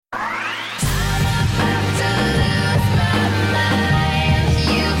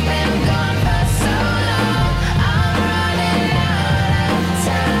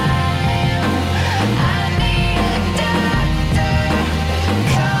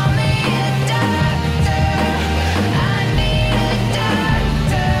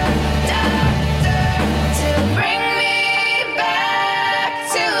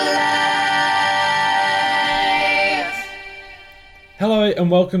and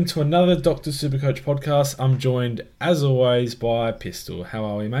welcome to another Dr. Supercoach podcast. I'm joined, as always, by Pistol. How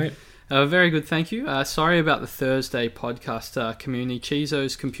are we, mate? Very good, thank you. Sorry about the Thursday podcast community.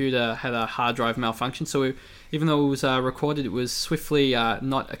 Chizo's computer had a hard drive malfunction, so even though it was recorded, it was swiftly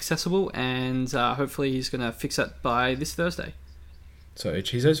not accessible, and hopefully he's going to fix it by this Thursday. So,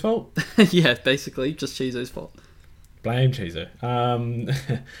 Chizo's fault? Yeah, basically, just Chizo's fault. Blame Chizo.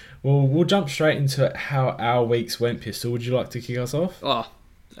 Well, we'll jump straight into how our weeks went, Pistol. Would you like to kick us off? Oh,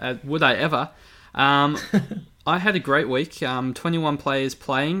 would I ever? I had a great week. 21 players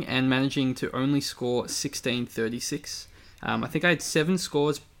playing and managing to only score 1636. I think I had 7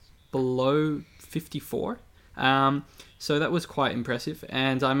 scores below 54. So that was quite impressive.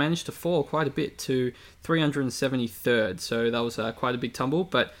 And I managed to fall quite a bit to 373rd. So that was quite a big tumble.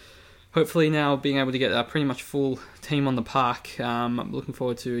 But hopefully now being able to get a pretty much full team on the park, I'm looking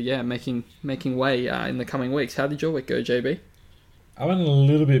forward to making way in the coming weeks. How did your week go, JB? I went a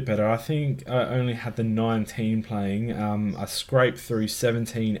little bit better. I think I only had the 19 playing. I scraped through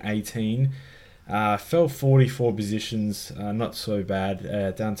 17, 18. Fell 44 positions, not so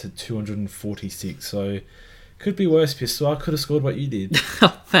bad, down to 246. So could be worse, Pistol. I could have scored what you did.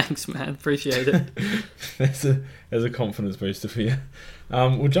 Thanks, man. Appreciate it. There's a confidence booster for you.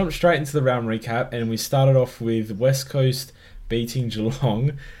 We'll jump straight into the round recap, and we started off with West Coast beating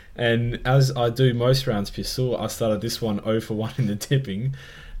Geelong. And as I do most rounds, Pistol, I started this one 0 for 1 in the tipping.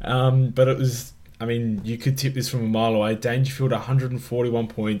 But it was, you could tip this from a mile away. Dangerfield, 141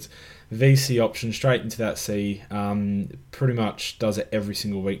 points. VC option straight into that C. Pretty much does it every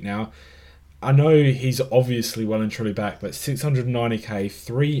single week now. I know he's obviously well and truly back, but 690k,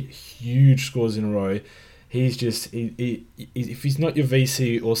 3 huge scores in a row. He's just, if he's not your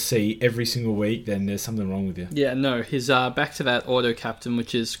VC or C every single week, then there's something wrong with you. Yeah, no, he's back to that auto captain,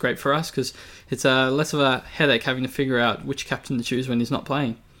 which is great for us because it's less of a headache having to figure out which captain to choose when he's not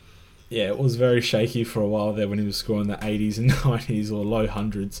playing. Yeah, it was very shaky for a while there when he was scoring the 80s and 90s or low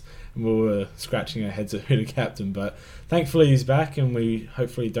hundreds, and we were scratching our heads at who to captain. But thankfully he's back, and we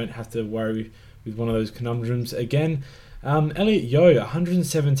hopefully don't have to worry with one of those conundrums again. Elliot Yeo,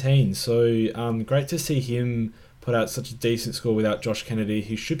 117, so great to see him put out such a decent score without Josh Kennedy.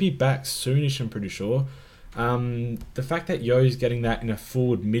 He should be back soonish, I'm pretty sure. The fact that Yeo's getting that in a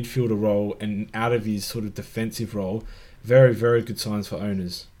forward midfielder role and out of his sort of defensive role, very, very good signs for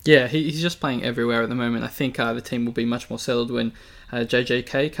owners. Yeah, he's just playing everywhere at the moment. I think the team will be much more settled when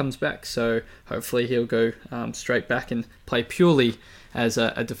JJK comes back, so hopefully he'll go straight back and play purely as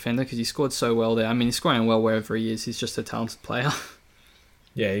a defender because he scored so well there. He's scoring well wherever he is. He's just a talented player.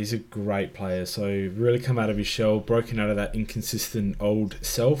 Yeah, he's a great player. So really come out of his shell, broken out of that inconsistent old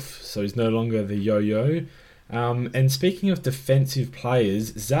self. So he's no longer the yo-yo. And speaking of defensive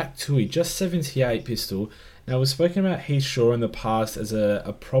players, Zach Tui, just 78 Pistol. Now, we've spoken about Heath Shaw in the past as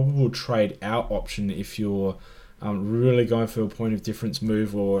a probable trade out option if you're really going for a point of difference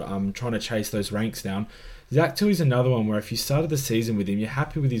move or trying to chase those ranks down. Zach Tui is another one where if you started the season with him, you're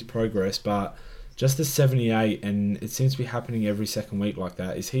happy with his progress, but just the 78, and it seems to be happening every second week like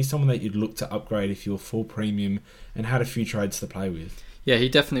that. Is he someone that you'd look to upgrade if you're full premium and had a few trades to play with? Yeah, he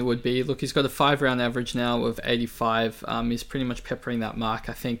definitely would be. Look, he's got a 5-round average now of 85. He's pretty much peppering that mark.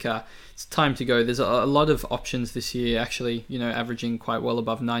 I think it's time to go. There's a lot of options this year, actually, averaging quite well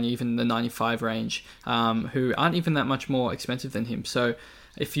above 90, even the 95 range, who aren't even that much more expensive than him. So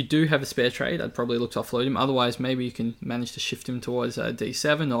if you do have a spare trade, I'd probably look to offload him. Otherwise, maybe you can manage to shift him towards a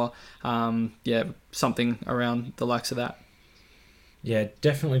D7 or something around the likes of that. Yeah,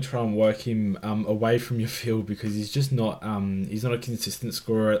 definitely try and work him away from your field because he's just not he's not a consistent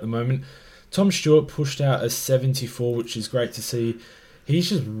scorer at the moment. Tom Stewart pushed out a 74, which is great to see. He's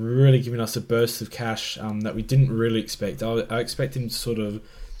just really giving us a burst of cash that we didn't really expect. I expect him to sort of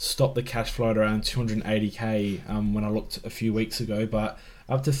stop the cash flow at around 280k when I looked a few weeks ago, but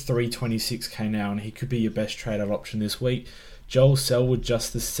up to 326k now, and he could be your best trade-out option this week. Joel Selwood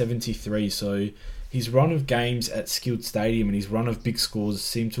just the 73, so his run of games at Skilled Stadium and his run of big scores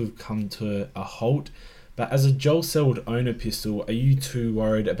seem to have come to a halt. But as a Joel Selwood owner, Pistol, are you too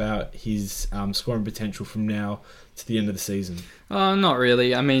worried about his scoring potential from now to the end of the season? Not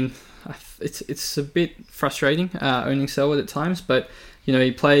really. It's a bit frustrating owning Selwood at times, but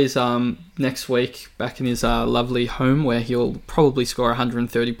he plays next week back in his lovely home where he'll probably score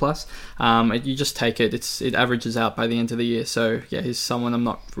 130 plus. You just take it. It averages out by the end of the year. So yeah, he's someone I'm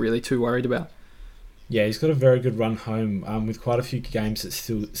not really too worried about. Yeah, he's got a very good run home with quite a few games at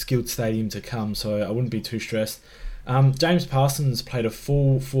Skilled Stadium to come, so I wouldn't be too stressed. James Parsons played a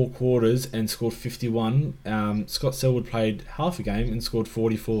full 4 quarters and scored 51. Scott Selwood played half a game and scored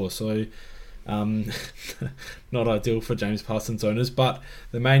 44. So Um, not ideal for James Parsons owners, but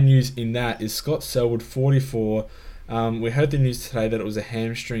the main news in that is Scott Selwood, 44. We heard the news today that it was a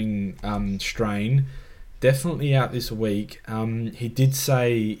hamstring strain. Definitely out this week. He did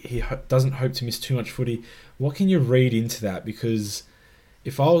say he doesn't hope to miss too much footy. What can you read into that? Because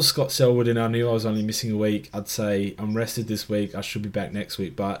if I was Scott Selwood and I knew I was only missing a week, I'd say I'm rested this week, I should be back next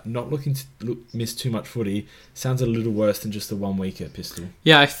week. But not looking to miss too much footy sounds a little worse than just the 1 week at Pistol.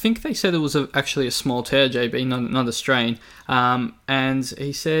 Yeah, I think they said it was actually a small tear, JB, not a strain. And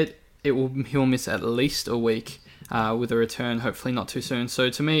he said he'll miss at least a week with a return, hopefully not too soon. So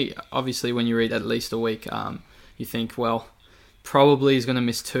to me, obviously, when you read at least a week, you think, well, probably he's going to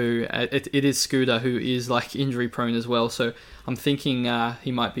miss 2. It is Scooter, who is like injury prone as well. So I'm thinking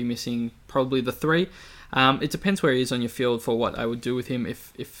he might be missing probably the 3. It depends where he is on your field for what I would do with him.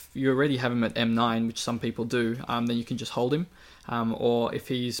 If you already have him at M9, which some people do, then you can just hold him. Or if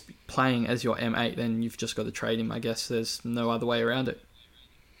he's playing as your M8, then you've just got to trade him. I guess there's no other way around it.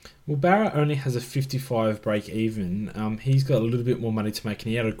 Well, Barrett only has a 55 break even. He's got a little bit more money to make,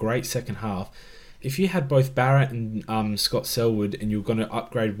 and he had a great second half. If you had both Barrett and Scott Selwood and you're going to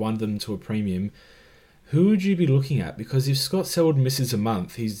upgrade one of them to a premium, who would you be looking at? Because if Scott Selwood misses a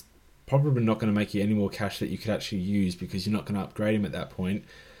month, he's probably not going to make you any more cash that you could actually use because you're not going to upgrade him at that point.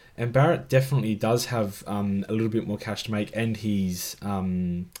 And Barrett definitely does have a little bit more cash to make, and he's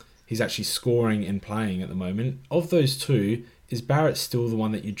actually scoring and playing at the moment. Of those two, is Barrett still the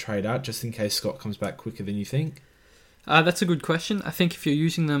one that you'd trade out just in case Scott comes back quicker than you think? That's a good question. I think if you're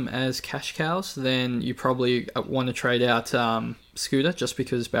using them as cash cows, then you probably want to trade out Scooter just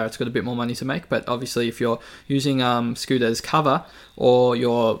because Barrett's got a bit more money to make. But obviously, if you're using Scooter as cover or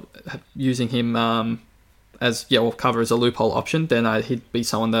you're using him cover as a loophole option, then he'd be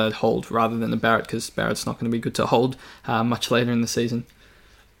someone that I'd hold rather than the Barrett because Barrett's not going to be good to hold much later in the season.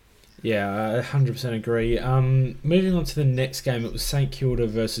 Yeah, I 100% agree. Moving on to the next game, it was St Kilda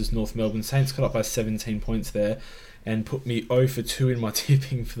versus North Melbourne. Saints got up by 17 points there and put me 0 for 2 in my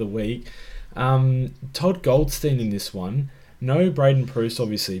tipping for the week. Todd Goldstein in this one. No Braden Preuss,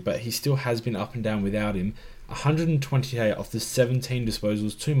 obviously, but he still has been up and down without him. 128 off the 17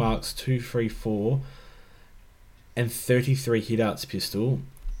 disposals, 2 marks, 2 free 4, and 33 hit-outs, Pistol.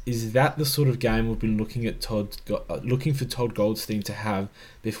 Is that the sort of game we've been looking for Todd Goldstein to have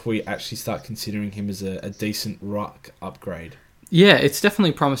before we actually start considering him as a decent ruck upgrade? Yeah, it's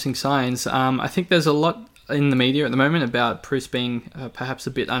definitely promising signs. I think there's a lot in the media at the moment about Preuss being perhaps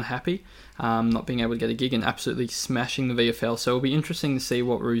a bit unhappy, not being able to get a gig and absolutely smashing the VFL. So it'll be interesting to see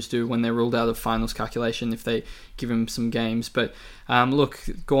what Roos do when they're ruled out of finals calculation, if they give him some games. But look,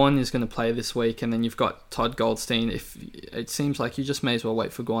 Gawn is going to play this week, and then you've got Todd Goldstein. If it seems like you just may as well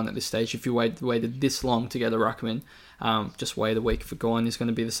wait for Gawn at this stage. If you waited this long to get a ruckman, just wait a week for Gawn. Is going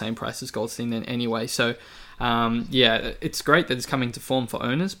to be the same price as Goldstein then anyway. So it's great that it's coming to form for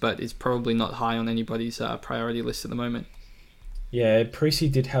owners, but it's probably not high on anybody's priority list at the moment. Yeah, Precy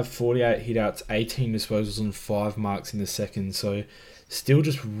did have 48 hit-outs, 18 disposals and 5 marks in the second, so still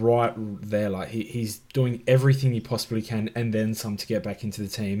just right there. Like he's doing everything he possibly can and then some to get back into the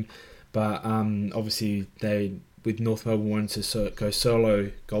team. But obviously they, with North Melbourne, wanted to go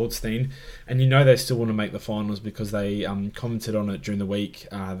solo Goldstein, and they still want to make the finals because they commented on it during the week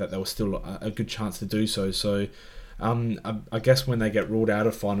that there was still a good chance to do so. So I guess when they get ruled out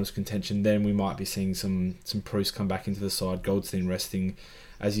of finals contention, then we might be seeing some Preuss come back into the side. Goldstein resting,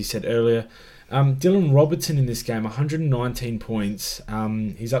 as you said earlier. Dylan Robertson in this game, 119 points.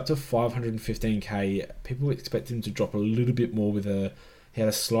 He's up to 515k. People expect him to drop a little bit more he had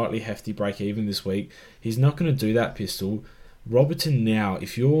a slightly hefty break even this week. He's not going to do that, Pistol. Robertson now,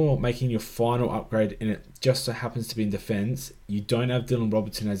 if you're making your final upgrade and it just so happens to be in defence, you don't have Dylan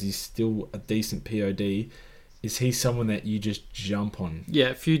Robertson as he's still a decent POD. Is he someone that you just jump on? Yeah,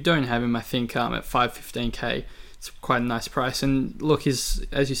 if you don't have him, I think at 515k, it's quite a nice price. And look, as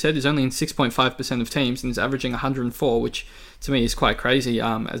you said, he's only in 6.5% of teams and he's averaging 104, which to me is quite crazy.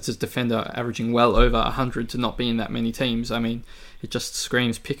 As a defender, averaging well over 100 to not be in that many teams. I mean, it just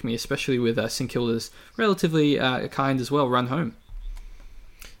screams pick me, especially with St Kilda's relatively kind as well run home.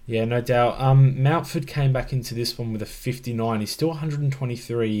 Yeah, no doubt. Mountford came back into this one with a 59. He's still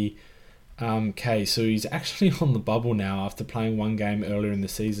 123 K, so he's actually on the bubble now after playing one game earlier in the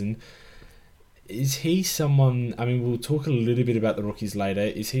season. Is he someone, I mean, we'll talk a little bit about the rookies later.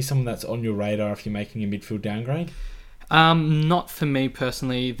 Is he someone that's on your radar if you're making a midfield downgrade? Not for me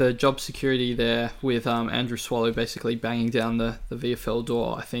personally. The job security there with Andrew Swallow basically banging down the VFL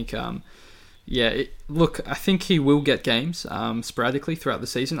door, I think, I think he will get games sporadically throughout the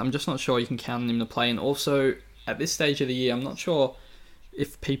season. I'm just not sure you can count on him to play. And also, at this stage of the year, I'm not sure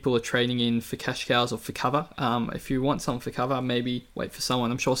if people are trading in for cash cows or for cover. If you want someone for cover, maybe wait for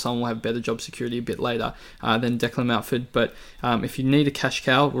someone. I'm sure someone will have better job security a bit later than Declan Mountford. But if you need a cash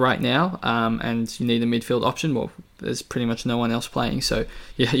cow right now and you need a midfield option, well, there's pretty much no one else playing. So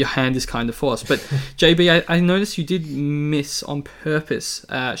yeah, your hand is kind of forced. But JB, I noticed you did miss on purpose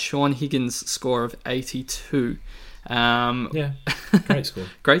Sean Higgins' score of 82. Yeah, great score.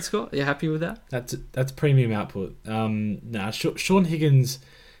 Great score. Are you happy with that? That's premium output. Sean Higgins,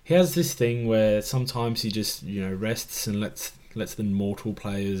 he has this thing where sometimes he just rests and lets the mortal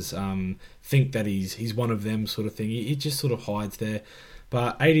players think that he's one of them, sort of thing. He just sort of hides there.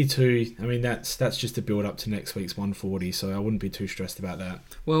 But 82, I mean that's just a build up to next week's 140, so I wouldn't be too stressed about that.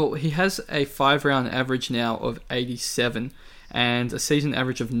 Well, he has a 5-round average now of 87 and a season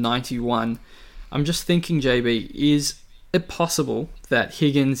average of 91. I'm just thinking, JB, is it possible that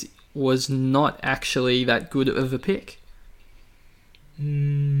Higgins was not actually that good of a pick?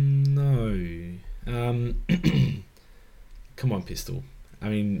 No. Come on, Pistol. I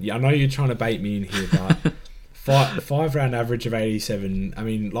mean, I know you're trying to bait me in here, but five round average of 87. I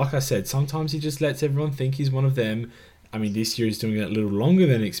mean, like I said, sometimes he just lets everyone think he's one of them. I mean, this year he's doing it a little longer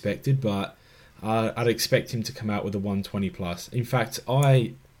than expected, but I'd expect him to come out with a 120 plus. In fact,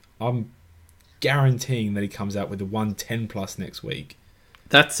 I'm guaranteeing that he comes out with a 110 plus next week.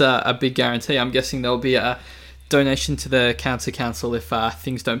 That's a big guarantee. I'm guessing there'll be a donation to the Cancer Council if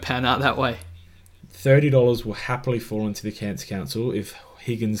things don't pan out that way. $30 will happily fall into the Cancer Council if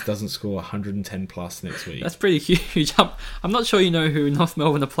Higgins doesn't score 110 plus next week. That's pretty huge. I'm not sure you know who North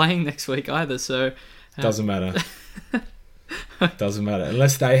Melbourne are playing next week either, so... Doesn't matter. Doesn't matter.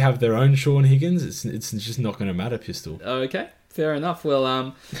 Unless they have their own Sean Higgins, it's just not going to matter, Pistol. Okay. Fair enough.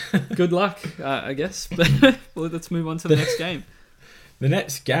 Well, good luck, I guess. Well, let's move on to the next game. The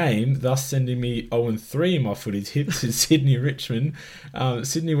next game, thus sending me 0-3 in my footy tips, is Sydney-Richmond.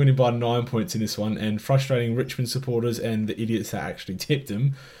 Sydney winning by 9 points in this one, and frustrating Richmond supporters and the idiots that actually tipped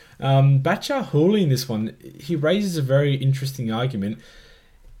them. Bachar Houli in this one, he raises a very interesting argument.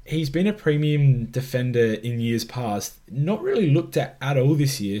 He's been a premium defender in years past, not really looked at all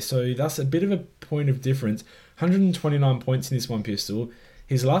this year, so that's a bit of a point of difference. 129 points in this one, Pistol.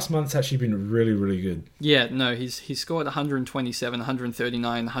 His last month's actually been really, really good. Yeah, no, he's scored 127,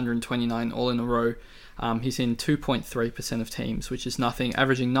 139, 129 all in a row. He's in 2.3% of teams, which is nothing,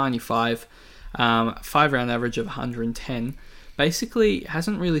 averaging 95, 5-round average of 110. Basically,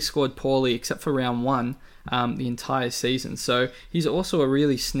 hasn't really scored poorly except for round 1 the entire season. So he's also a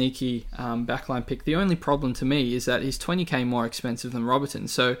really sneaky backline pick. The only problem to me is that he's 20k more expensive than Robertson.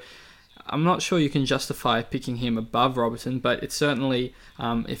 So I'm not sure you can justify picking him above Robertson, but it's certainly,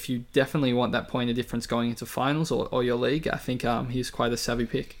 if you definitely want that point of difference going into finals or your league, I think he's quite a savvy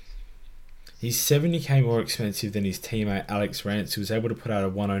pick. He's 70k more expensive than his teammate Alex Rance, who was able to put out a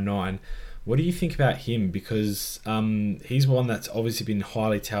 109. What do you think about him? Because he's one that's obviously been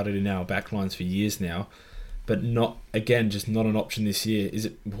highly touted in our backlines for years now, but just not an option this year. Is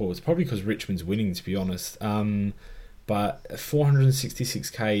it? Well, it's probably because Richmond's winning, to be honest. But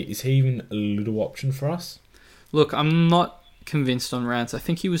 466k, is he even a little option for us? Look, I'm not convinced on Rance. I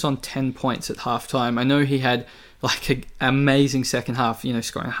think he was on 10 points at halftime. I know he had like an amazing second half.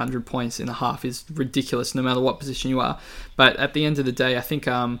 Scoring 100 points in a half is ridiculous no matter what position you are. But at the end of the day, I think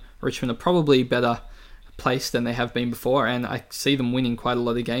Richmond are probably better placed than they have been before, and I see them winning quite a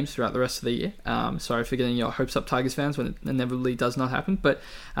lot of games throughout the rest of the year. Sorry for getting your hopes up, Tigers fans, when it inevitably does not happen, but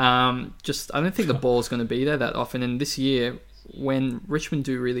I don't think the ball's going to be there that often. And this year, when Richmond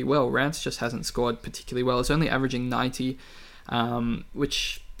do really well, Rance just hasn't scored particularly well. It's only averaging 90,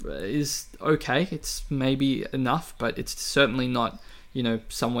 which is okay. It's maybe enough, but it's certainly not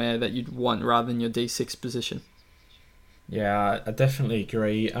somewhere that you'd want rather than your D6 position. Yeah, I definitely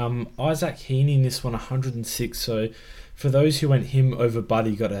agree. Isaac Heaney in this one, 106. So for those who went him over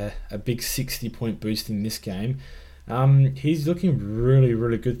Buddy, got a big 60-point boost in this game. He's looking really,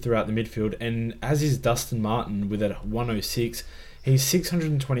 really good throughout the midfield. And as is Dustin Martin with a 106. He's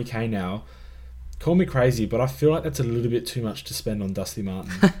 620k now. Call me crazy, but I feel like that's a little bit too much to spend on Dusty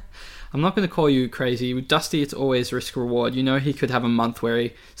Martin. I'm not going to call you crazy. With Dusty, it's always risk reward. He could have a month where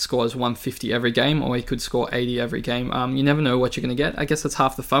he scores 150 every game, or he could score 80 every game. You never know what you're going to get. I guess that's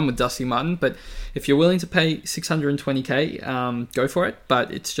half the fun with Dusty Martin. But if you're willing to pay 620k, go for it.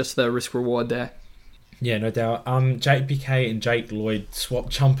 But it's just the risk reward there. Yeah, no doubt. JPK and Jake Lloyd swapped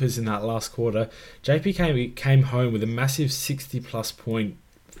jumpers in that last quarter. JPK came home with a massive 60-plus point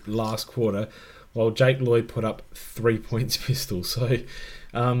last quarter, while Jake Lloyd put up 3 points, Pistol. So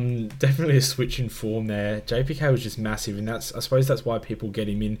definitely a switch in form there. JPK was just massive, and I suppose that's why people get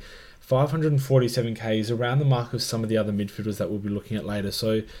him in 547k is around the mark of some of the other midfielders that we'll be looking at later.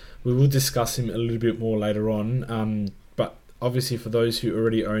 So we will discuss him a little bit more later on. But obviously for those who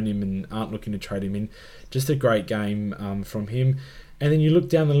already own him and aren't looking to trade him in, just a great game from him. And then you look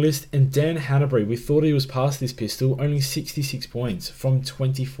down the list, and Dan Hanbury, we thought he was past this pistol, only 66 points from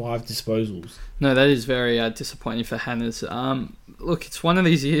 25 disposals. No, that is very disappointing for Hannah's. Look, it's one of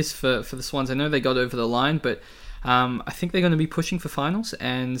these years for the Swans. I know they got over the line, but I think they're going to be pushing for finals,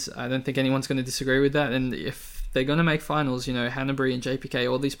 and I don't think anyone's going to disagree with that. And if they're going to make finals, Hanbury and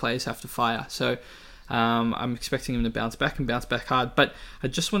JPK, all these players have to fire. So I'm expecting him to bounce back and bounce back hard. But I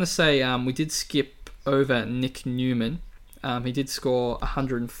just want to say we did skip over Nick Newman. He did score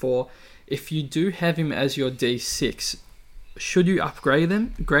 104. If you do have him as your D6, should you upgrade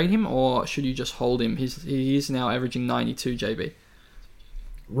him, or should you just hold him? He is now averaging 92, JB.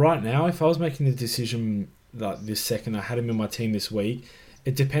 Right now, if I was making the decision like this second, I had him in my team this week,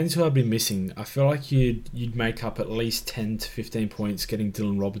 it depends who I'd be missing. I feel like you'd make up at least 10 to 15 points getting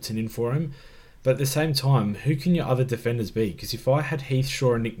Dylan Robertson in for him. But at the same time, who can your other defenders be? Because if I had Heath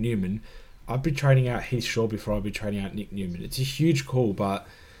Shaw and Nick Newman, I'd be trading out Heath Shaw before I'd be trading out Nick Newman. It's a huge call, but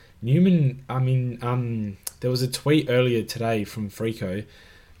Newman, there was a tweet earlier today from Freako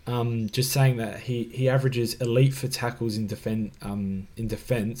just saying that he averages elite for tackles in defence,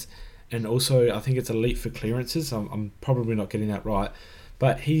 and also I think it's elite for clearances. I'm probably not getting that right,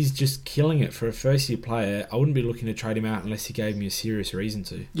 but he's just killing it for a first-year player. I wouldn't be looking to trade him out unless he gave me a serious reason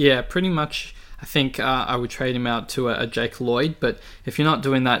to. Yeah, pretty much. I think I would trade him out to a Jake Lloyd, but if you're not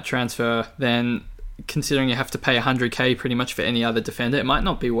doing that transfer, then considering you have to pay 100k pretty much for any other defender, it might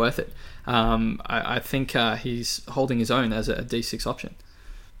not be worth it. I think he's holding his own as a D6 option.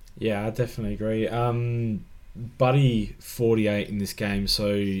 Yeah, I definitely agree. Buddy 48 in this game,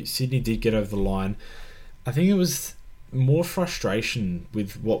 so Sydney did get over the line. I think it was more frustration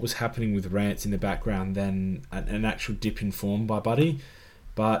with what was happening with Rance in the background than an actual dip in form by Buddy.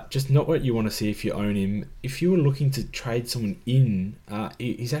 But just not what you want to see if you own him. If you were looking to trade someone in,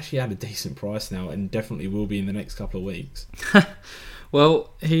 he's actually at a decent price now and definitely will be in the next couple of weeks. Well,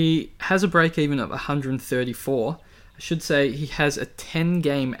 he has a break-even of 134. I should say he has a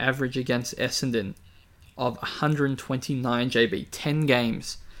 10-game average against Essendon of 129 JB. 10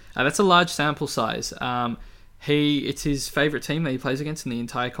 games. That's a large sample size. It's his favourite team that he plays against in the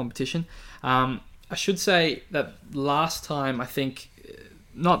entire competition. I should say that last time, I think...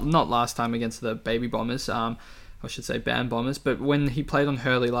 Not last time against the Baby Bombers, I should say Band Bombers, but when he played on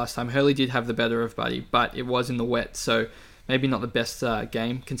Hurley last time, Hurley did have the better of Buddy, but it was in the wet, so maybe not the best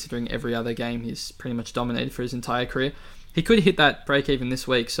game, considering every other game he's pretty much dominated for his entire career. He could hit that break-even this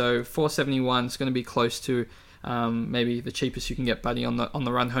week, so 471 is going to be close to maybe the cheapest you can get Buddy on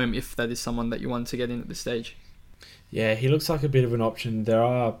the run home, if that is someone that you want to get in at this stage. Yeah, he looks like a bit of an option. There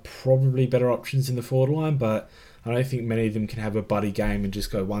are probably better options in the forward line, but I don't think many of them can have a Buddy game and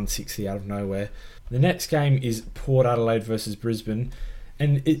just go 160 out of nowhere. The next game is Port Adelaide versus Brisbane.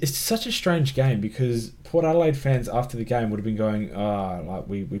 And it's such a strange game because Port Adelaide fans after the game would have been going,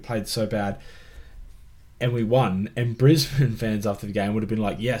 we played so bad and we won. And Brisbane fans after the game would have been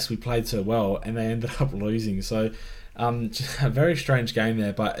like, yes, we played so well, and they ended up losing. So just a very strange game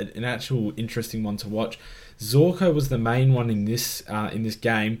there, but an actual interesting one to watch. Zorko was the main one in this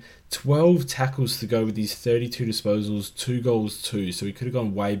game. 12 tackles to go with his 32 disposals, 2 goals, 2. So he could have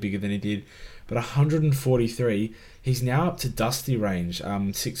gone way bigger than he did. But 143, he's now up to Dusty range,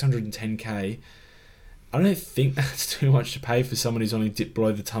 610k. I don't think that's too much to pay for someone who's only dipped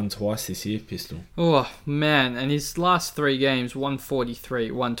below the ton twice this year, Pistol. Oh, man. And his last 3 games, 143,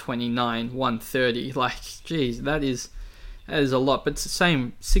 129, 130. Like, geez, that is a lot. But it's the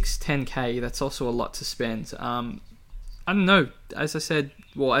same, 610k, that's also a lot to spend. I don't know. As I said,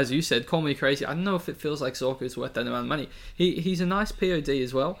 well, as you said, call me crazy. I don't know if it feels like Zorko is worth that amount of money. He's a nice POD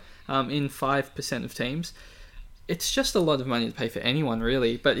as well, in 5% of teams. It's just a lot of money to pay for anyone,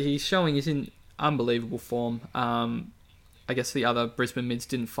 really. But he's showing he's in unbelievable form. I guess the other Brisbane mids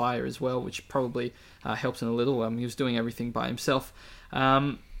didn't fire as well, which probably helps in a little. He was doing everything by himself.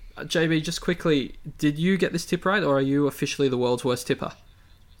 JB, just quickly, did you get this tip right, or are you officially the world's worst tipper?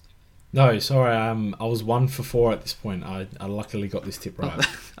 No, sorry. I was 1 for 4 at this point. I luckily got this tip right.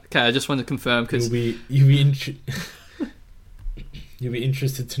 Okay, I just wanted to confirm because you'll be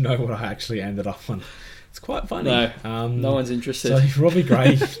interested to know what I actually ended up on. It's quite funny. No one's interested. So Robbie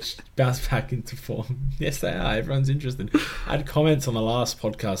Gray bounced back into form. Yes, they are. Everyone's interested. I had comments on the last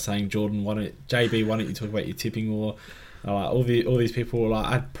podcast saying, Jordan, why don't you talk about your tipping? Or all these people were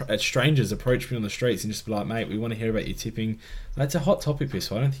like, strangers approach me on the streets and just be like, mate, we want to hear about your tipping. That's a hot topic, this,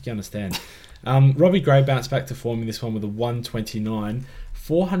 so I don't think you understand. Robbie Gray bounced back to form in this one with a 129,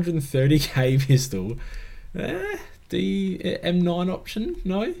 430k pistol. The M9 option?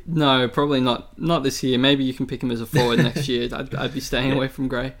 No, probably not. Not this year. Maybe you can pick him as a forward next year. I'd be staying away from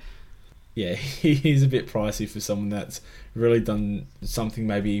Gray. Yeah, he's a bit pricey for someone that's really done something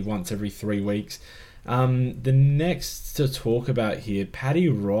maybe once every 3 weeks. The next to talk about here, Paddy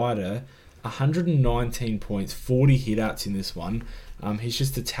Ryder, 119 points, 40 hitouts in this one. He's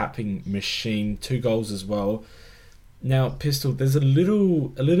just a tapping machine, 2 goals as well. Now, Pistol, there's a little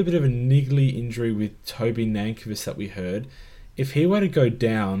bit of a niggly injury with Toby Nankervis that we heard. If he were to go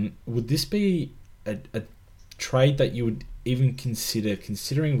down, would this be a trade that you would even consider,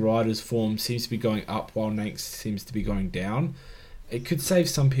 considering Ryder's form seems to be going up while Nanks seems to be going down? It could save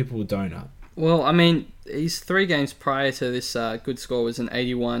some people a donut. Well, I mean, his 3 games prior to this good score was an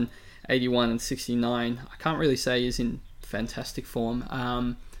 81, 81 and 69. I can't really say he's in fantastic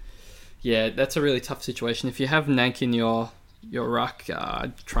form. Yeah, that's a really tough situation. If you have Nank in your ruck,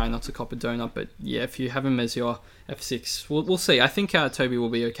 try not to cop a donut. But yeah, if you have him as your F6, we'll see. I think Toby will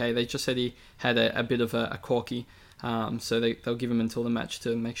be okay. They just said he had a bit of a corky, so they'll give him until the match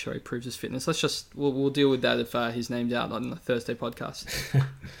to make sure he proves his fitness. We'll deal with that if he's named out on the Thursday podcast.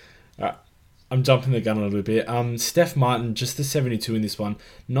 I'm jumping the gun a little bit. Steph Martin, just the 72 in this one.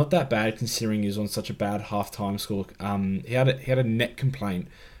 Not that bad considering he was on such a bad half-time score. He had a net complaint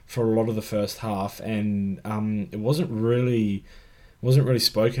for a lot of the first half, and it wasn't really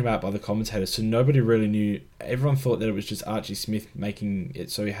spoken about by the commentators, so nobody really knew. Everyone thought that it was just Archie Smith making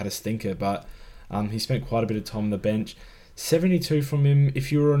it so he had a stinker, but he spent quite a bit of time on the bench. 72 from him. If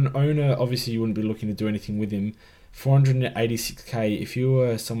you were an owner, obviously you wouldn't be looking to do anything with him. 486k. If you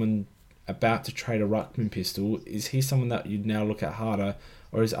were someone about to trade a ruckman, Pistol, is he someone that you'd now look at harder,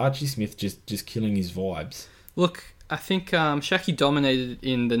 or is Archie Smith just killing his vibes? Look, I think Shaki dominated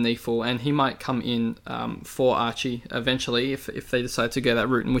in the NEFL, and he might come in for Archie eventually if they decide to go that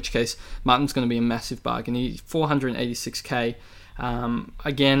route, in which case Martin's going to be a massive bargain. He's 486k.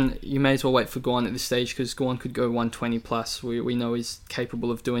 Again, you may as well wait for Gawn at this stage, because Gawn could go 120 plus. We know he's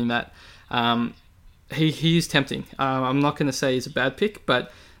capable of doing that. He is tempting. I'm not going to say he's a bad pick, but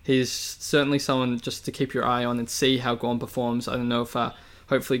he's certainly someone just to keep your eye on and see how Gawn performs. I don't know if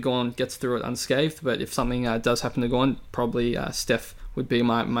hopefully Gawn gets through it unscathed, but if something does happen to Gawn, probably Steph would be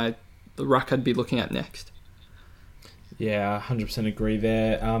the ruck I'd be looking at next. Yeah, 100% agree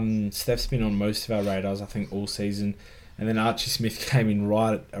there. Steph's been on most of our radars, I think, all season, and then Archie Smith came in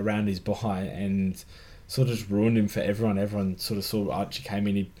right around his bye and sort of just ruined him for everyone. Everyone sort of saw Archie came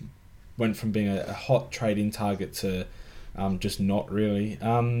in, he went from being a hot trade-in target to just not really.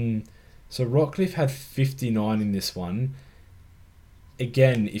 So Rockcliffe had 59 in this one.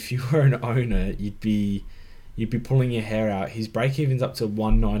 Again, if you were an owner, you'd be pulling your hair out. His break-even's up to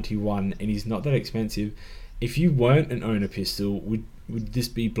 191, and he's not that expensive. If you weren't an owner, Pistol, would this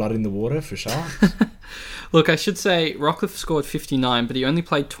be blood in the water for Sharks? Look, I should say Rockcliffe scored 59, but he only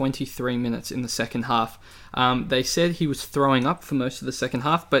played 23 minutes in the second half. They said he was throwing up for most of the second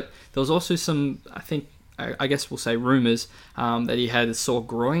half, but there was also some, I guess we'll say rumours that he had a sore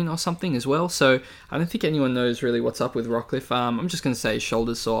groin or something as well. So I don't think anyone knows really what's up with Rockcliffe. I'm just going to say his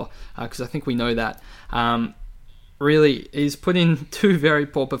shoulder's sore, because I think we know that. Really, he's put in 2 very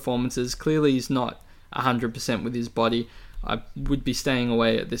poor performances. Clearly he's not 100% with his body. I would be staying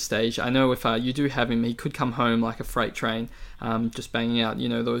away at this stage. I know if you do have him, he could come home like a freight train, just banging out,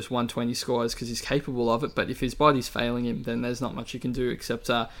 those 120 scores, because he's capable of it. But if his body's failing him, then there's not much you can do except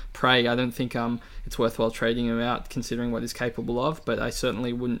pray. I don't think it's worthwhile trading him out, considering what he's capable of. But I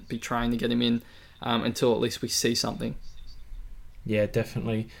certainly wouldn't be trying to get him in until at least we see something. Yeah,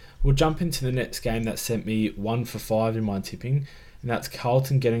 definitely. We'll jump into the next game that sent me 1 for 5 in my tipping, and that's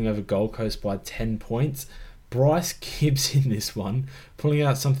Carlton getting over Gold Coast by 10 points. Bryce Gibbs in this one, pulling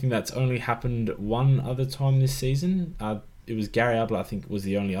out something that's only happened one other time this season. It was Gary Ablett, I think, was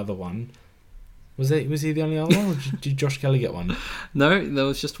the only other one. Was he the only other one, or did Josh Kelly get one? No, there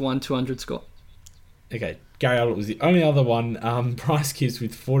was just one 200 score. Okay, Gary Ablett was the only other one. Bryce Gibbs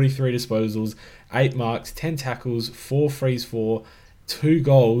with 43 disposals, 8 marks, 10 tackles, 4 frees for, 2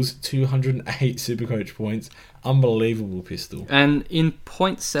 goals, 208 Supercoach points. Unbelievable, Pistol. And in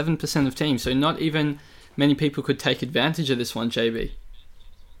 0.7% of teams, so not even many people could take advantage of this one, JB.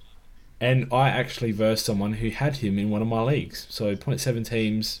 And I actually versed someone who had him in one of my leagues. So 0.7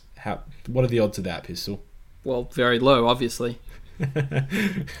 teams, what are the odds of that, Pistol? Well, very low, obviously.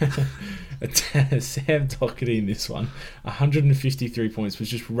 Sam Doherty in this one, 153 points, was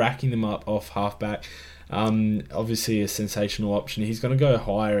just racking them up off halfback. Obviously a sensational option. He's going to go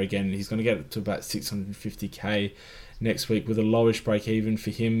higher again. He's going to get it to about 650k next week with a lowish break even for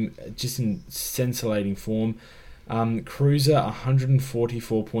him, just in scintillating form. Cruiser,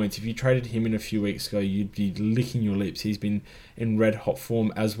 144 points. If you traded him in a few weeks ago, you'd be licking your lips. He's been in red hot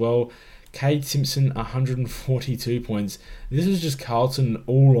form as well. Cade Simpson, 142 points. This is just Carlton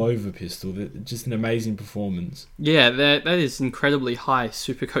all over, Pistol. Just an amazing performance. Yeah, that is incredibly high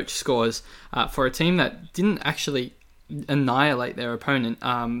Supercoach scores for a team that didn't actually annihilate their opponent.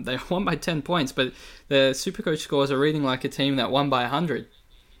 They won by 10 points, but the Supercoach scores are reading like a team that won by 100.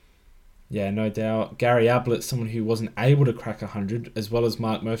 Yeah, no doubt. Gary Ablett, someone who wasn't able to crack 100, as well as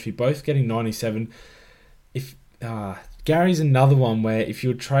Mark Murphy, both getting 97. Gary's another one where if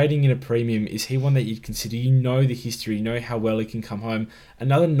you're trading in a premium, is he one that you'd consider? You know the history, you know how well he can come home.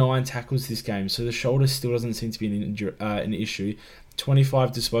 Another 9 tackles this game, so the shoulder still doesn't seem to be an issue.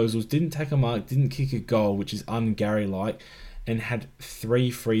 25 disposals, didn't take a mark, didn't kick a goal, which is un-Gary-like, and had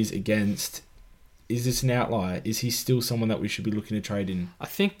 3 frees against. Is this an outlier? Is he still someone that we should be looking to trade in? I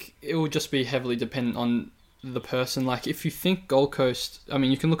think it will just be heavily dependent on the person. Like, if you think Gold Coast, I mean,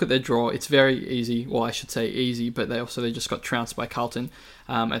 you can look at their draw. It's very easy. Well, I should say easy, but they just got trounced by Carlton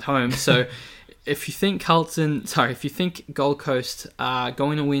at home. So if you think Gold Coast are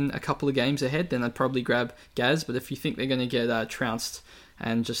going to win a couple of games ahead, then I'd probably grab Gaz. But if you think they're going to get trounced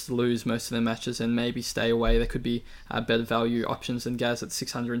and just lose most of their matches and maybe stay away, there could be better value options than Gaz at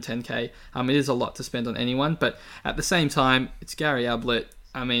 610k. It is a lot to spend on anyone, but at the same time, it's Gary Ablett.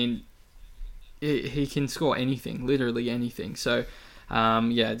 I mean, he can score anything, literally anything. So,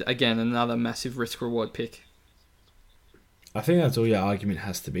 again, another massive risk-reward pick. I think that's all your argument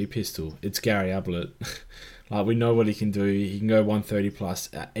has to be, Pistol. It's Gary Ablett. Like, we know what he can do. He can go 130 plus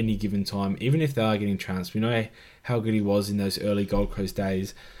at any given time, even if they are getting trounced. We know how good he was in those early Gold Coast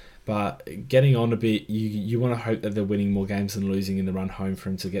days. But getting on a bit, you want to hope that they're winning more games than losing in the run home for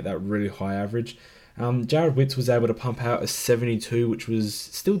him to get that really high average. Jared Witts was able to pump out a 72, which was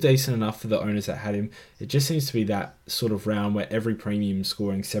still decent enough for the owners that had him. It just seems to be that sort of round where every premium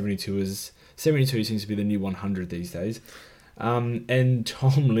scoring 72 seems to be the new 100 these days. And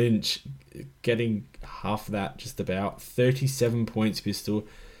Tom Lynch getting half of that, just about 37 points, Pistol.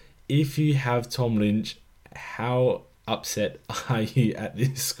 If you have Tom Lynch, how upset are you at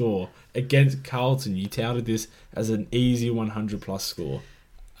this score against Carlton? You touted this as an easy 100 plus score.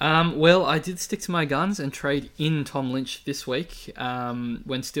 Well, I did stick to my guns and trade in Tom Lynch this week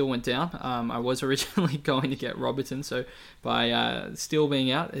when Steele went down. I was originally going to get Robertson, so by Steele being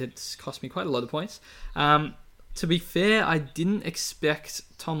out, it's cost me quite a lot of points. To be fair, I didn't expect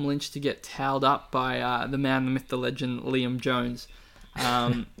Tom Lynch to get towed up by the man, the myth, the legend, Liam Jones.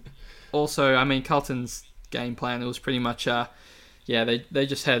 Also, I mean, Carlton's game plan, it was pretty much... they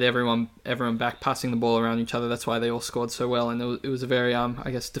just had everyone back passing the ball around each other. That's why they all scored so well, and it was a very,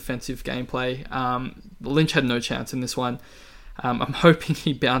 defensive gameplay. Lynch had no chance in this one. I'm hoping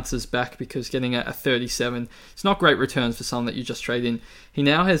he bounces back because getting a 37, it's not great returns for someone that you just trade in. He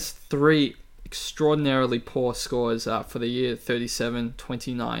now has 3 extraordinarily poor scores for the year, 37,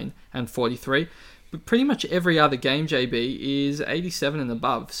 29, and 43. But pretty much every other game, JB, is 87 and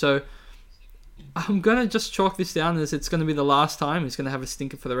above. So I'm going to just chalk this down as it's going to be the last time he's going to have a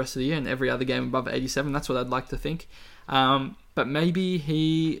stinker for the rest of the year, and every other game above 87. That's what I'd like to think. But maybe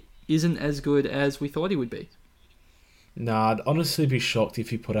he isn't as good as we thought he would be. No, I'd honestly be shocked if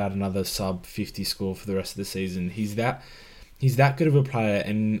he put out another sub 50 score for the rest of the season. He's that good of a player,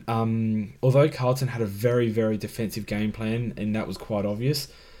 and although Carlton had a very, very defensive game plan, and that was quite obvious,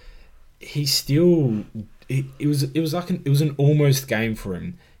 he still... It was an almost game for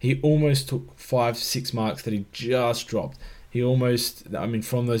him. He almost took 5-6 marks that he just dropped. He almost,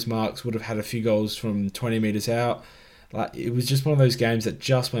 from those marks, would have had a few goals from 20 metres out. Like, it was just one of those games that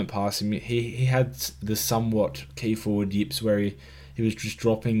just went past him. He had the somewhat key forward yips where he was just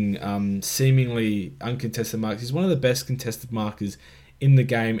dropping seemingly uncontested marks. He's one of the best contested markers in the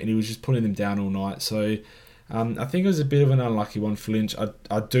game, and he was just putting them down all night. So I think it was a bit of an unlucky one for Lynch.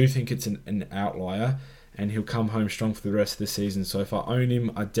 I do think it's an outlier, and he'll come home strong for the rest of the season. So if I own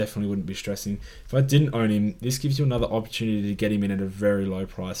him, I definitely wouldn't be stressing. If I didn't own him, this gives you another opportunity to get him in at a very low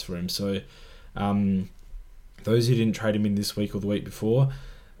price for him. So those who didn't trade him in this week or the week before,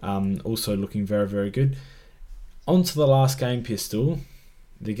 also looking very, very good. On to the last game, Pistol.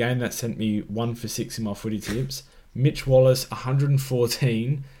 The game that sent me 1 for 6 in my footy tips. Mitch Wallace,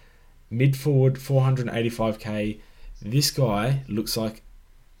 114. Mid forward, 485k. This guy looks like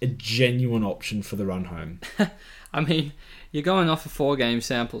a genuine option for the run home. I mean, you're going off a 4-game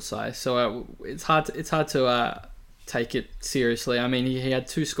sample size, so it's hard to take it seriously. I mean, he had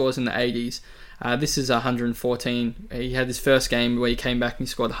 2 scores in the 80s. This is 114. He had his first game where he came back and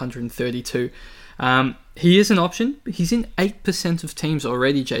he scored 132. He is an option. He's in 8% of teams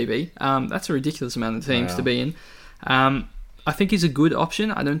already, JB. That's a ridiculous amount of teams to be in. I think he's a good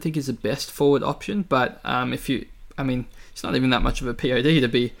option. I don't think he's the best forward option, but it's not even that much of a POD to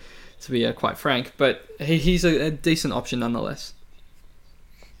be quite frank. But he's a decent option nonetheless.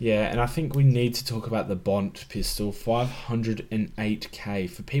 Yeah, and I think we need to talk about the Bont pistol, 508k.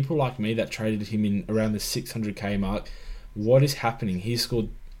 For people like me that traded him in around the 600k mark, what is happening? He scored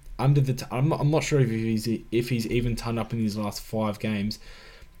under the... I'm not sure if he's even turned up in his last 5 games.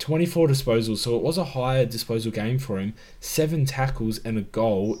 24 disposals, so it was a higher disposal game for him. 7 tackles and a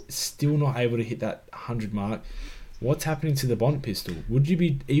goal, still not able to hit that 100 mark. What's happening to the Bont pistol? Would you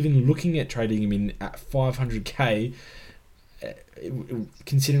be even looking at trading him in at 500k,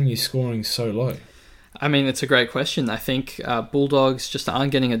 considering he's scoring so low? I mean, it's a great question. I think Bulldogs just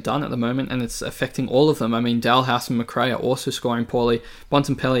aren't getting it done at the moment, and it's affecting all of them. I mean, Dalhouse and McRae are also scoring poorly.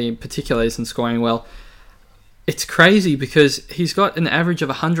 Bontempelli in particular isn't scoring well. It's crazy because he's got an average of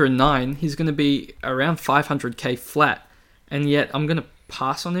 109. He's going to be around 500k flat, and yet I'm going to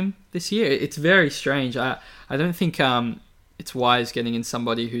pass on him this year. It's very strange. I don't think it's wise getting in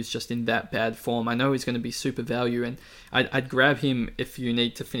somebody who's just in that bad form. I know he's going to be super value, and I'd grab him if you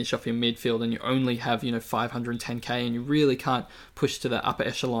need to finish off your midfield and you only have 510k and you really can't push to the upper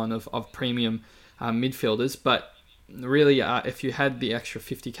echelon of premium midfielders. But really, if you had the extra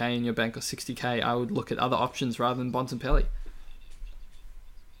 50k in your bank or 60k, I would look at other options rather than Bontempelli.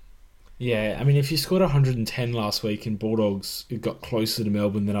 Yeah, I mean, if you scored 110 last week and Bulldogs got closer to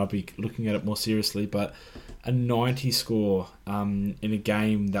Melbourne, then I'd be looking at it more seriously. But a 90 score in a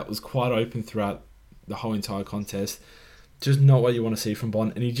game that was quite open throughout the whole entire contest, just not what you want to see from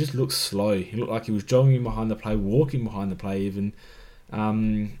Bont. And he just looked slow. He looked like he was jogging behind the play, walking behind the play even.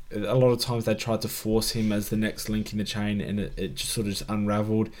 A lot of times they tried to force him as the next link in the chain, and it just sort of just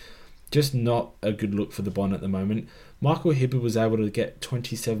unravelled. Just not a good look for the Bont at the moment. Michael Hibberd was able to get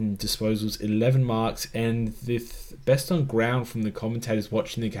 27 disposals, 11 marks, and the best on ground from the commentators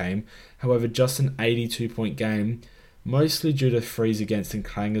watching the game. However, just an 82-point game, mostly due to frees against and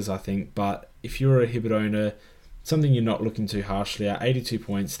clangers, I think. But if you're a Hibberd owner, something you're not looking too harshly at, 82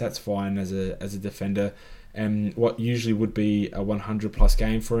 points, that's fine as a defender. And what usually would be a 100-plus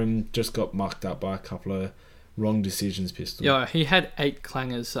game for him just got mucked up by a couple of wrong decisions, Pistol. Yeah, he had 8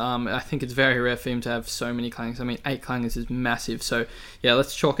 clangers. I think it's very rare for him to have so many clangers. I mean, 8 clangers is massive. So, yeah,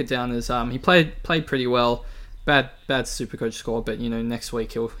 let's chalk it down as he played pretty well. Bad Supercoach score, but, next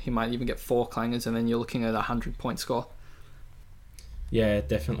week he might even get 4 clangers, and then you're looking at a 100-point score. Yeah,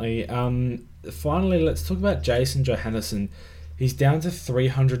 definitely. Finally, let's talk about Jason Johannesson. He's down to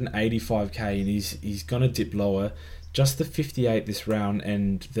 385k, and he's going to dip lower. Just the 58 this round,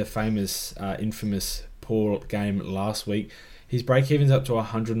 and the famous, infamous poor game last week. His break-even's up to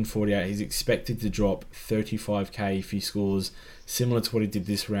 148. He's expected to drop 35k if he scores similar to what he did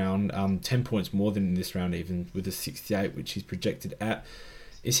this round. 10 points more than in this round, even with a 68, which he's projected at.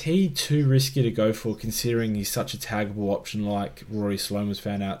 Is he too risky to go for, considering he's such a taggable option like Rory Sloane was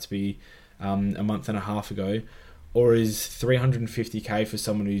found out to be a month and a half ago? Or is 350k for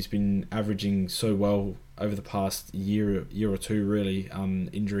someone who's been averaging so well over the past year or two, really,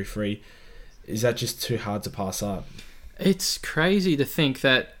 injury-free, is that just too hard to pass up? It's crazy to think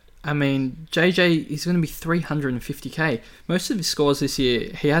that, JJ is going to be 350k. Most of his scores this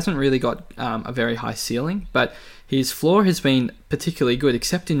year, he hasn't really got a very high ceiling, but his floor has been particularly good,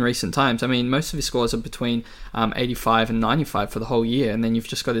 except in recent times. Most of his scores are between 85 and 95 for the whole year, and then you've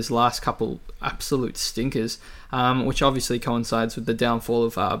just got his last couple absolute stinkers, which obviously coincides with the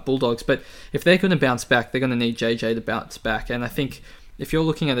downfall of Bulldogs. But if they're going to bounce back, they're going to need JJ to bounce back, and I think if you're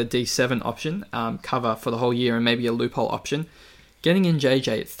looking at a D7 option, cover for the whole year and maybe a loophole option, getting in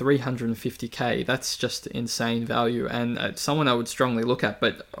JJ at 350k, that's just insane value, and someone I would strongly look at,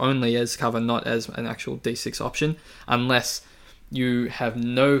 but only as cover, not as an actual D6 option, unless you have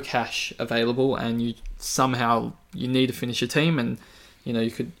no cash available and you need to finish your team, and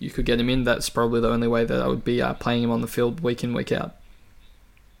you could get him in. That's probably the only way that I would be playing him on the field week in, week out.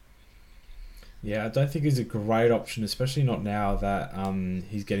 Yeah, I don't think he's a great option, especially not now that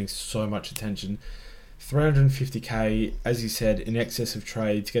he's getting so much attention. 350k, as you said, in excess of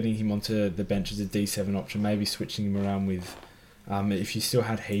trades, getting him onto the bench as a D7 option, maybe switching him around with, if you still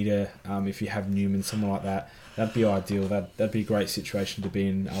had Heater, if you have Newman, someone like that, that'd be ideal. That'd be a great situation to be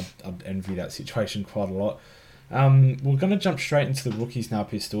in. I'd envy that situation quite a lot. We're going to jump straight into the rookies now,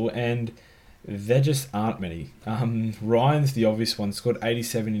 Pistol, and there just aren't many. Ryan's the obvious one, scored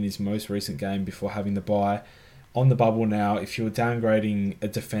 87 in his most recent game before having the bye. On the bubble now, if you're downgrading a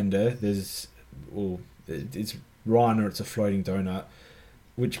defender, it's Ryan or it's a floating donut,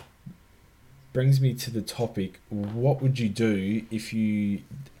 which brings me to the topic. What would you do if you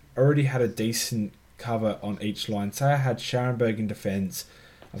already had a decent cover on each line? Say I had Scharenberg in defence,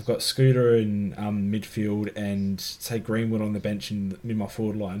 I've got Scooter in midfield, and say Greenwood on the bench in my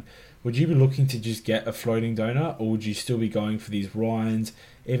forward line. Would you be looking to just get a floating donor, or would you still be going for these Ryans,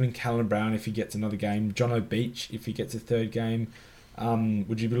 even Callum Brown if he gets another game, John O'Beach if he gets a third game?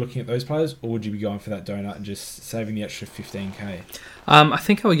 Would you be looking at those players, or would you be going for that donut and just saving the extra 15k? I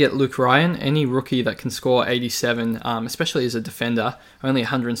think I would get Luke Ryan, any rookie that can score 87, especially as a defender, only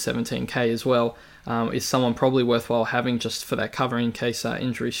 117k as well, is someone probably worthwhile having just for that cover in case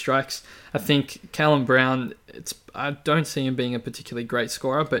injury strikes. I think Callum Brown, I don't see him being a particularly great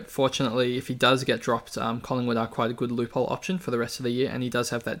scorer, but fortunately, if he does get dropped, Collingwood are quite a good loophole option for the rest of the year, and he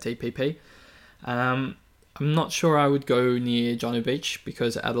does have that DPP. I'm not sure I would go near John O'Beach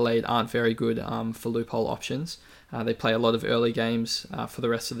because Adelaide aren't very good for loophole options. They play a lot of early games for the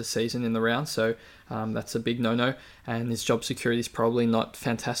rest of the season in the round, so that's a big no-no. And his job security is probably not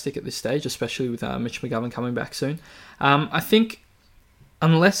fantastic at this stage, especially with Mitch McGovern coming back soon. I think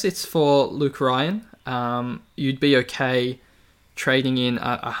unless it's for Luke Ryan, you'd be okay trading in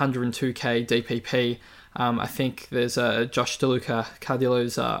a 102k DPP. I think there's Josh DeLuca,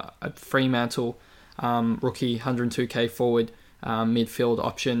 Cardillo's Fremantle rookie, 102k forward midfield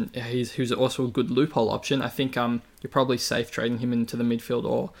option. Who's also a good loophole option. I think you're probably safe trading him into the midfield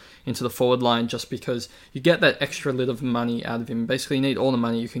or into the forward line just because you get that extra little of money out of him. Basically, you need all the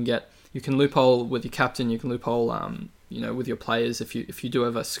money you can get. You can loophole with your captain. You can loophole, with your players if you do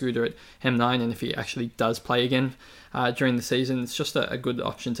have a Scooter at M9 and if he actually does play again during the season. It's just a good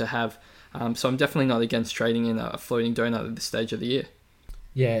option to have. So I'm definitely not against trading in a floating donut at this stage of the year.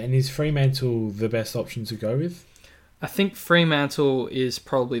 Yeah, and is Fremantle the best option to go with? I think Fremantle is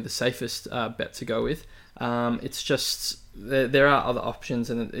probably the safest bet to go with. It's just there are other options,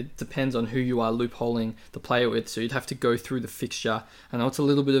 and it depends on who you are loopholing the player with. So you'd have to go through the fixture. I know it's a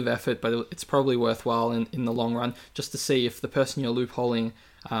little bit of effort, but it's probably worthwhile in the long run just to see if the person you're loopholing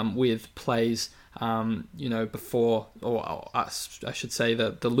with plays before, or I should say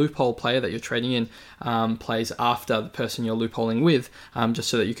that the loophole player that you're trading in plays after the person you're loopholing with, just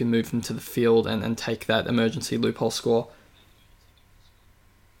so that you can move them to the field and take that emergency loophole score.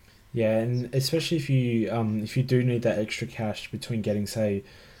 Yeah, and especially if you do need that extra cash between getting, say,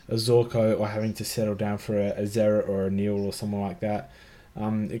 a Zorko or having to settle down for a Zera or a Neil or someone like that,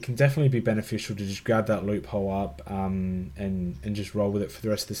 it can definitely be beneficial to just grab that loophole up and just roll with it for the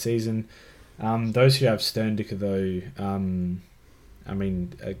rest of the season. Those who have Sterndicker though,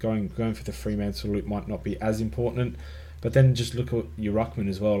 going for the Fremantle loop might not be as important, but then just look at your ruckman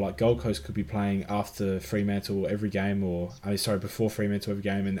as well. Like Gold Coast could be playing after Fremantle every game, before Fremantle every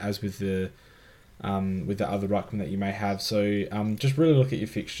game, and as with the other ruckman that you may have. So just really look at your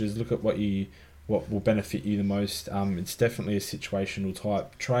fixtures, look at what will benefit you the most. It's definitely a situational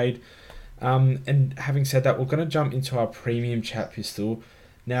type trade. And having said that, we're going to jump into our premium chat pistol.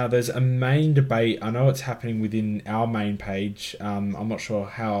 Now, there's a main debate. I know it's happening within our main page. I'm not sure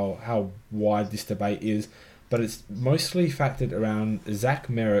how wide this debate is, but it's mostly factored around Zach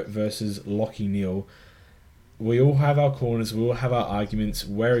Merrett versus Lachie Neale. We all have our corners. We all have our arguments.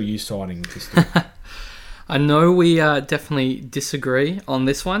 Where are you siding, Pistol? I know we definitely disagree on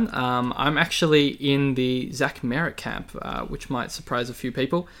this one. I'm actually in the Zach Merrett camp, which might surprise a few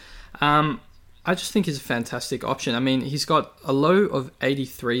people. I just think he's a fantastic option. I mean, he's got a low of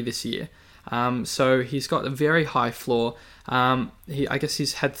 83 this year. So he's got a very high floor. I guess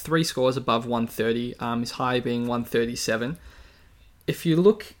he's had 3 scores above 130, his high being 137. If you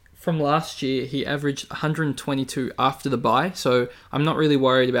look from last year, he averaged 122 after the bye, so I'm not really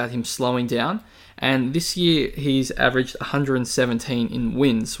worried about him slowing down. And this year, he's averaged 117 in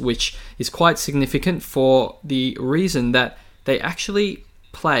wins, which is quite significant for the reason that they actually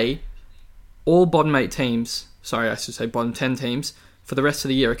play all bottom 8 teams, bottom 10 teams, for the rest of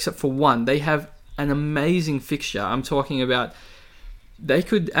the year, except for one. They have an amazing fixture. I'm talking about they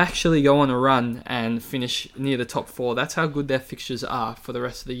could actually go on a run and finish near the top 4. That's how good their fixtures are for the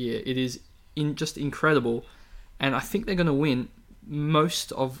rest of the year. It is just incredible. And I think they're going to win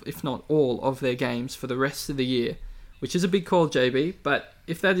most of, if not all, of their games for the rest of the year, which is a big call, JB. But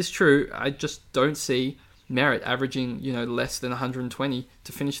if that is true, I just don't see Merrett averaging, less than 120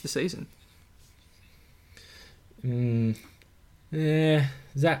 to finish the season. Yeah,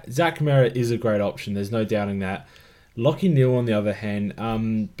 Zach Merrett is a great option. There's no doubting that. Lachie Neale, on the other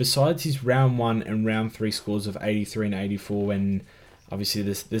hand, besides his round 1 and round 3 scores of 83 and 84, when obviously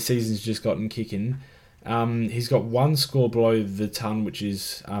the season's just gotten kicking, he's got 1 score below the ton, which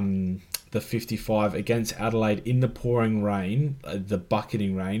is the 55 against Adelaide in the pouring rain, the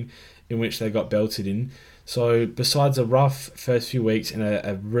bucketing rain, in which they got belted in. So besides a rough first few weeks and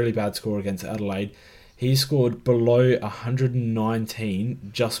a really bad score against Adelaide, he scored below 119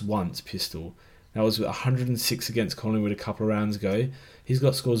 just once, Pistol. That was 106 against Collingwood a couple of rounds ago. He's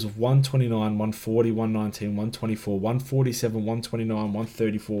got scores of 129, 140, 119, 124, 147, 129,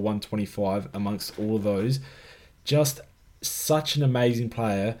 134, 125 amongst all of those. Just such an amazing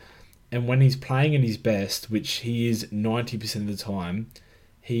player. And when he's playing at his best, which he is 90% of the time,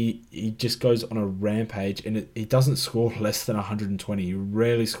 he just goes on a rampage, and he doesn't score less than 120. He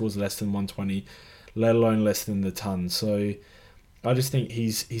rarely scores less than 120, let alone less than the ton. So I just think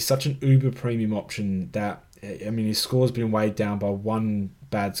he's such an uber premium option that, I mean, his score's been weighed down by one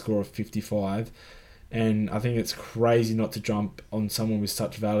bad score of 55, and I think it's crazy not to jump on someone with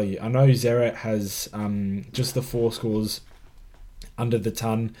such value. I know Zeret has just the 4 scores under the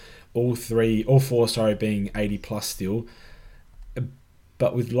ton, all four being 80 plus still.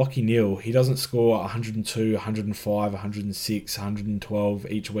 But with Lachie Neale, he doesn't score 102, 105, 106,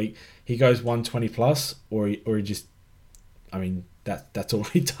 112 each week. He goes 120 plus, or he just, I mean, that's all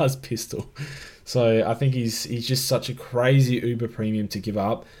he does, Pistol. So I think he's just such a crazy uber premium to give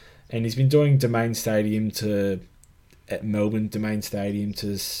up, and he's been doing Domain Stadium at Melbourne, Domain Stadium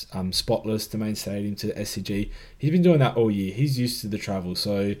to Spotless, Domain Stadium to SCG. He's been doing that all year. He's used to the travel,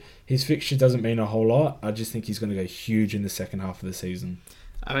 so his fixture doesn't mean a whole lot. I just think he's going to go huge in the second half of the season.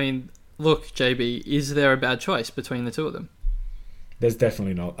 I mean, look, JB, is there a bad choice between the two of them? There's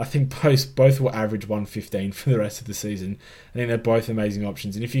definitely not. I think both will average 115 for the rest of the season. I think they're both amazing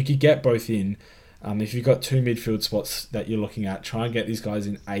options. And if you could get both in, if you've got 2 midfield spots that you're looking at, try and get these guys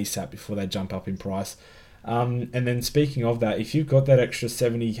in ASAP before they jump up in price. And then speaking of that, if you've got that extra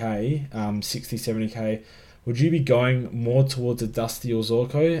 70k, 60, 70k, would you be going more towards a Dusty or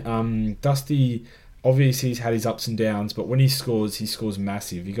Zorko? Dusty, obviously he's had his ups and downs, but when he scores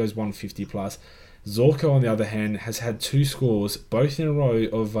massive. He goes 150 plus. Zorko, on the other hand, has had 2 scores, both in a row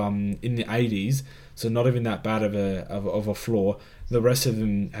of in the 80s, so not even that bad of a floor. The rest of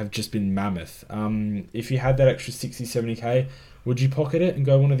them have just been mammoth. If you had that extra 60, 70k, would you pocket it and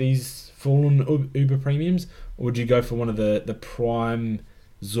go one of these full-on Uber premiums, or would you go for one of the prime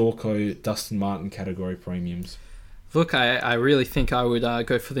Zorko, Dustin Martin category premiums? Look, I really think I would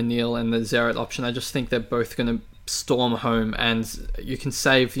go for the Neale and the Zeret option. I just think they're both going to storm home, and you can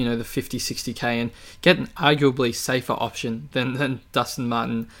save, the 50, 60k and get an arguably safer option than Dustin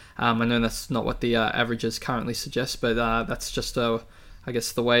Martin. I know that's not what the averages currently suggest, but that's just I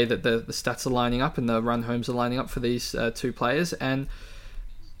guess the way that the stats are lining up and the run homes are lining up for these 2 players. And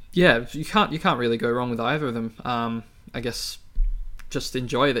yeah, you can't really go wrong with either of them. I guess just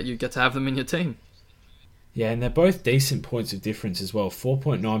enjoy that you get to have them in your team. Yeah, and they're both decent points of difference as well.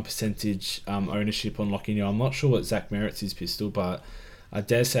 4.9% ownership on Lachie Neale. I'm not sure what Zach Merritt's is, Pistol, but I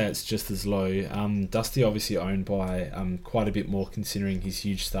dare say it's just as low. Dusty obviously owned by quite a bit more considering his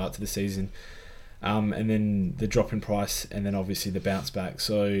huge start to the season. And then the drop in price, and then obviously the bounce back.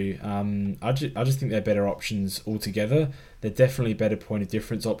 So I just think they're better options altogether. They're definitely better point of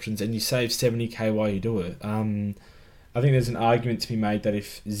difference options, and you save 70k while you do it. I think there's an argument to be made that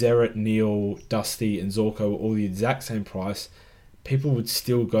if Zeret, Neale, Dusty and Zorko were all the exact same price, people would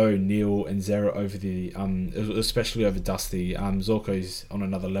still go Neale and Zeret over especially over Dusty. Zorko's on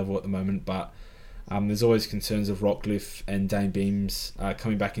another level at the moment, but there's always concerns of Rockcliffe and Dane Beams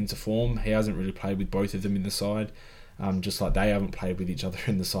coming back into form. He hasn't really played with both of them in the side, just like they haven't played with each other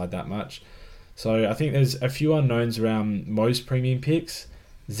in the side that much. So I think there's a few unknowns around most premium picks.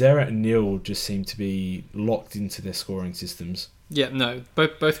 Zeret and Neale just seem to be locked into their scoring systems. Yeah, no,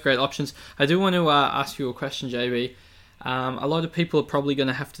 both great options. I do want to ask you a question, JB. A lot of people are probably going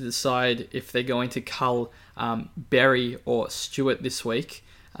to have to decide if they're going to cull Berry or Stewart this week,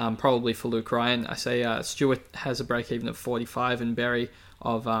 probably for Luke Ryan. I say Stewart has a break-even of 45 and Berry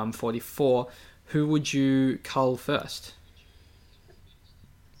of 44. Who would you cull first?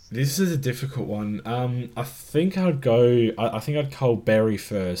 This is a difficult one. I think I'd cull Berry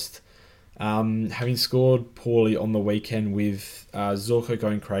first. Having scored poorly on the weekend with Zorko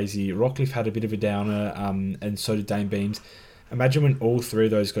going crazy, Rockcliffe had a bit of a downer, and so did Dane Beams. Imagine when all 3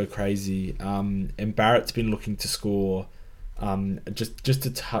 of those go crazy. And Barrett's been looking to score just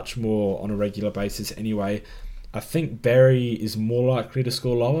a touch more on a regular basis anyway. I think Berry is more likely to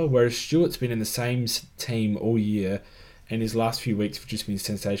score lower, whereas Stewart's been in the same team all year, and his last few weeks have just been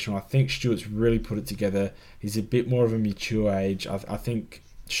sensational. I think Stewart's really put it together. He's a bit more of a mature age. I think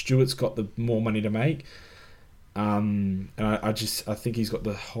Stewart's got the more money to make. And I think he's got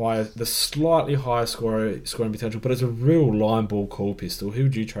the slightly higher scoring potential, but it's a real line ball call, Pistol. Who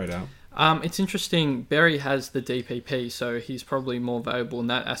would you trade out? It's interesting. Berry has the DPP, so he's probably more valuable in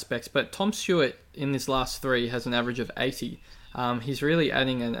that aspect. But Tom Stewart, in his last 3, has an average of 80. He's really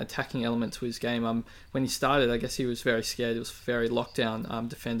adding an attacking element to his game. When he started, I guess he was very scared. He was a very lockdown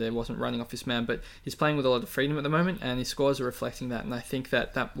defender. He wasn't running off his man, but he's playing with a lot of freedom at the moment, and his scores are reflecting that. And I think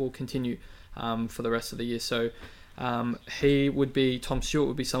that will continue for the rest of the year. So Tom Stewart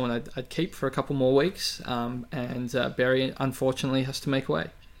would be someone I'd keep for a couple more weeks, and Berry, unfortunately, has to make way.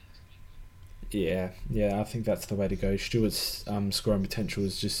 Yeah, I think that's the way to go. Stewart's scoring potential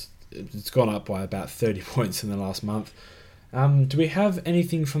it's gone up by about 30 points in the last month. Do we have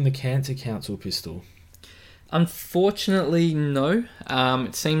anything from the Cancer Council, Pistol? Unfortunately, no.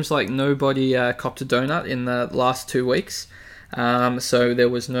 It seems like nobody copped a donut in the last 2 weeks. So there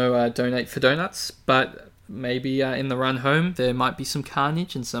was no donate for donuts, but maybe in the run home there might be some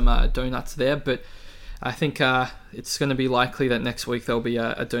carnage and some donuts there, but I think it's going to be likely that next week there'll be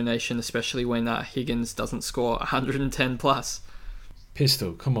a donation, especially when Higgins doesn't score 110 plus.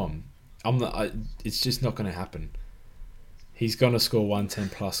 Pistol, come on. It's just not going to happen. He's going to score 110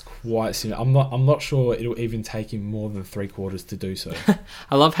 plus quite soon. I'm not sure it'll even take him more than 3 quarters to do so.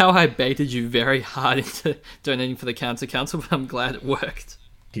 I love how I baited you very hard into donating for the Cancer Council, but I'm glad it worked.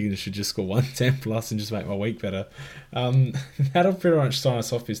 Higgins should just score 110 plus and just make my week better. That'll pretty much sign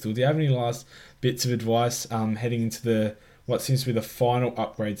us off, Pistol. Do you have any last bits of advice heading into what seems to be the final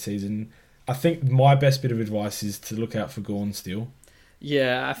upgrade season? I think my best bit of advice is to look out for Gawn still.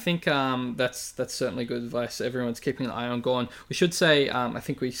 Yeah, I think that's certainly good advice. Everyone's keeping an eye on Gawn. We should say, I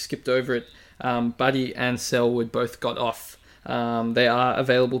think we skipped over it, Buddy and Selwood both got off. They are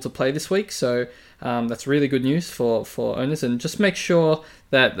available to play this week, so that's really good news for owners. And just make sure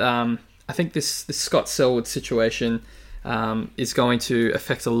that I think this Scott Selwood situation is going to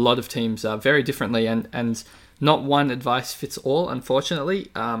affect a lot of teams very differently, and not one advice fits all, unfortunately.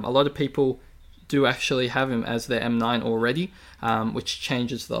 A lot of people do actually have him as their M9 already, which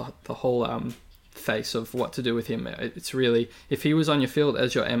changes the whole face of what to do with him. It's really, if he was on your field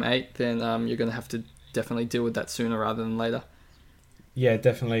as your M8, then you're going to have to definitely deal with that sooner rather than later. Yeah,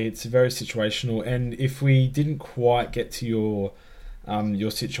 definitely. It's very situational. And if we didn't quite get to your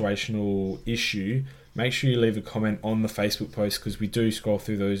situational issue, make sure you leave a comment on the Facebook post, because we do scroll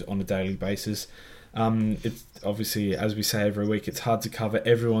through those on a daily basis. It's obviously, as we say every week, it's hard to cover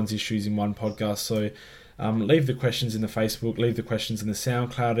everyone's issues in one podcast. So leave the questions in the Facebook, leave the questions in the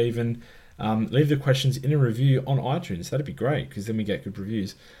SoundCloud even. Leave the questions in a review on iTunes. That'd be great, because then we get good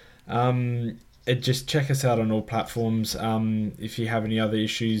reviews. Just check us out on all platforms. If you have any other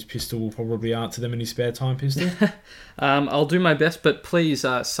issues, Pistol will probably answer them in his spare time, Pistol. I'll do my best, but please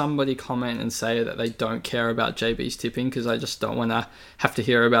somebody comment and say that they don't care about JB's tipping, because I just don't want to have to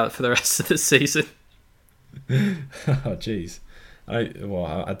hear about it for the rest of the season. Oh, jeez.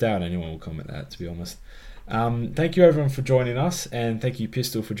 I doubt anyone will comment that, to be honest. Thank you, everyone, for joining us, and thank you,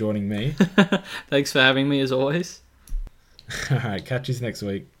 Pistol, for joining me. Thanks for having me, as always. All right, catch you next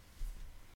week.